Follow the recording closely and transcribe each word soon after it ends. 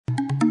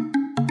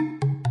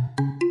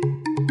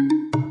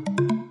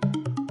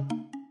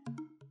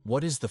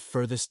What is the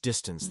furthest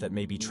distance that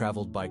may be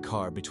traveled by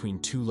car between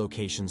two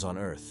locations on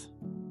Earth?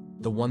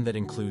 The one that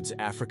includes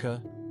Africa,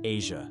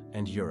 Asia,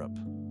 and Europe.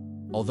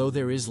 Although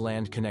there is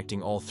land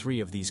connecting all three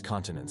of these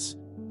continents,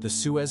 the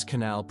Suez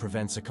Canal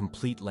prevents a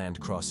complete land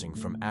crossing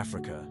from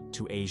Africa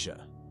to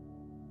Asia.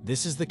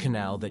 This is the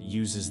canal that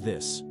uses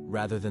this,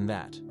 rather than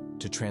that,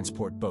 to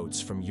transport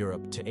boats from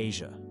Europe to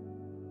Asia.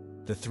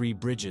 The three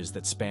bridges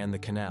that span the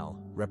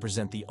canal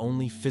represent the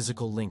only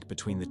physical link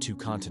between the two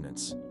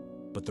continents,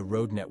 but the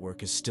road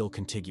network is still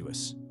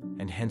contiguous,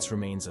 and hence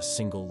remains a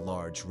single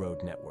large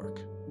road network.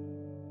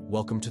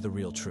 Welcome to the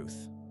real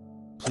truth.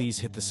 Please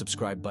hit the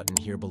subscribe button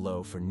here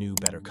below for new,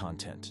 better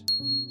content.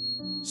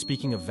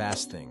 Speaking of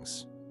vast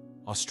things,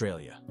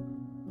 Australia,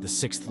 the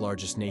sixth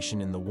largest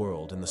nation in the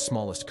world and the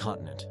smallest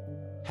continent,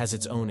 has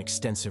its own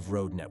extensive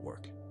road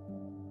network.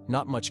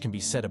 Not much can be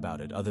said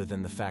about it other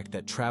than the fact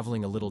that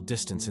traveling a little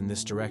distance in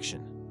this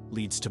direction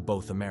leads to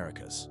both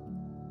Americas.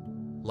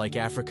 Like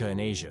Africa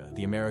and Asia,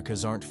 the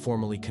Americas aren't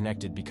formally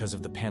connected because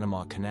of the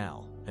Panama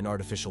Canal, an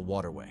artificial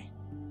waterway.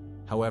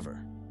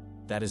 However,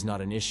 that is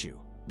not an issue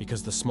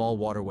because the small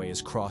waterway is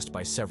crossed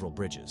by several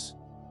bridges.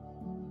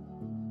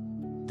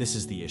 This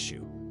is the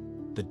issue,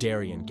 the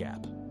Darien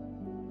Gap.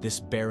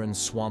 This barren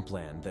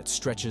swampland that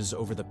stretches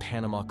over the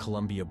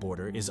Panama-Colombia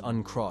border is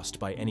uncrossed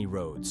by any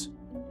roads.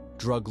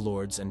 Drug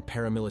lords and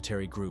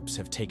paramilitary groups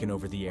have taken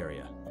over the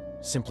area.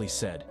 Simply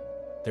said,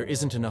 there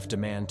isn't enough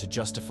demand to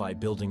justify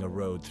building a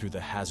road through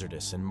the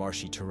hazardous and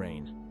marshy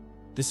terrain.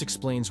 This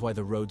explains why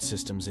the road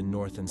systems in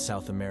North and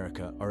South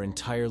America are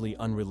entirely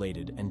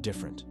unrelated and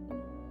different.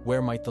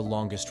 Where might the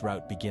longest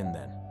route begin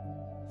then?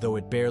 Though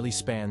it barely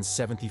spans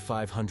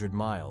 7,500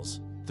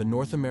 miles, the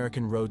North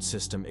American road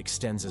system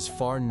extends as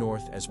far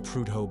north as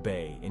Prudhoe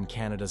Bay in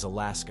Canada's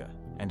Alaska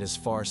and as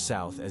far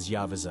south as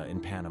Yavasa in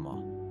Panama.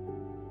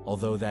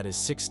 Although that is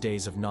 6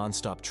 days of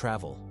non-stop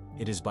travel,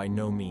 it is by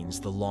no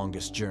means the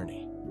longest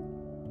journey.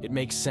 It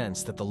makes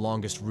sense that the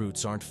longest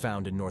routes aren't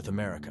found in North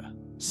America,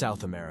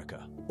 South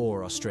America,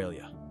 or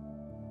Australia.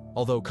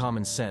 Although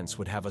common sense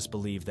would have us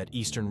believe that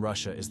eastern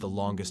Russia is the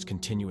longest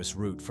continuous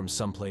route from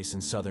someplace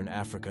in southern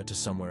Africa to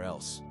somewhere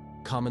else,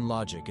 common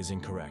logic is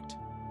incorrect.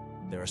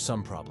 There are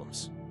some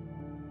problems.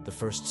 The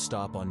first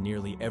stop on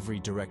nearly every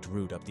direct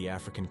route up the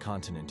African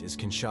continent is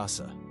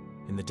Kinshasa,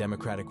 in the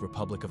Democratic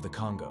Republic of the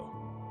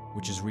Congo,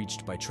 which is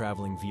reached by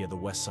traveling via the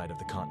west side of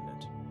the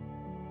continent.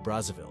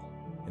 Brazzaville,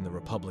 in the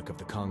Republic of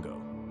the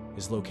Congo,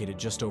 is located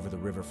just over the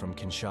river from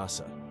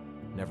Kinshasa.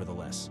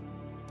 Nevertheless,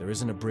 there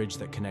isn't a bridge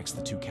that connects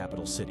the two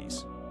capital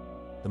cities.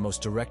 The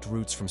most direct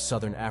routes from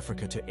southern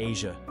Africa to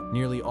Asia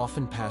nearly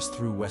often pass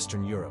through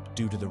Western Europe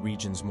due to the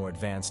region's more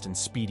advanced and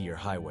speedier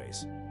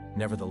highways.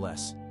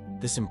 Nevertheless,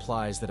 this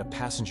implies that a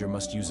passenger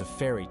must use a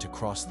ferry to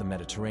cross the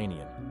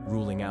Mediterranean,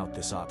 ruling out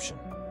this option.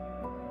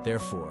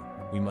 Therefore,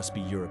 we must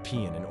be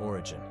European in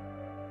origin.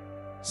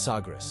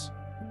 Sagres,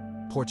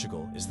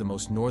 Portugal is the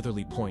most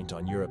northerly point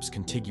on Europe's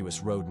contiguous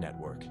road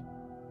network,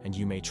 and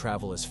you may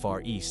travel as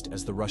far east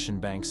as the Russian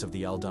banks of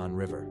the Aldan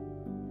River.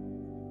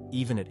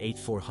 Even at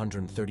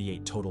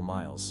 8,438 total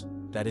miles,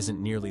 that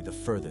isn't nearly the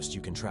furthest you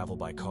can travel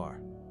by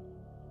car.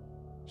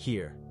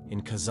 Here,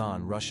 in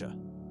Kazan, Russia,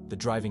 the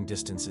driving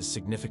distance is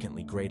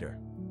significantly greater.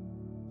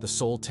 The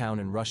sole town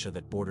in Russia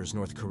that borders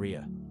North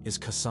Korea is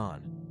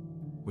Kasan,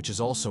 which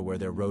is also where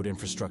their road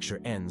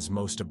infrastructure ends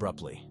most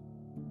abruptly.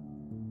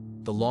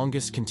 The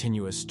longest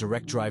continuous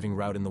direct driving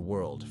route in the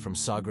world from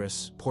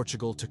Sagres,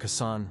 Portugal to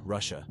Kasan,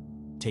 Russia,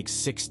 takes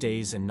 6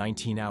 days and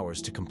 19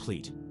 hours to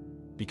complete,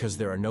 because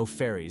there are no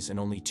ferries and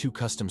only 2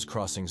 customs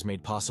crossings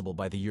made possible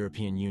by the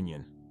European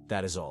Union.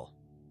 That is all.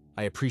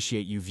 I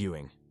appreciate you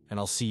viewing, and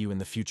I'll see you in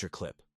the future clip.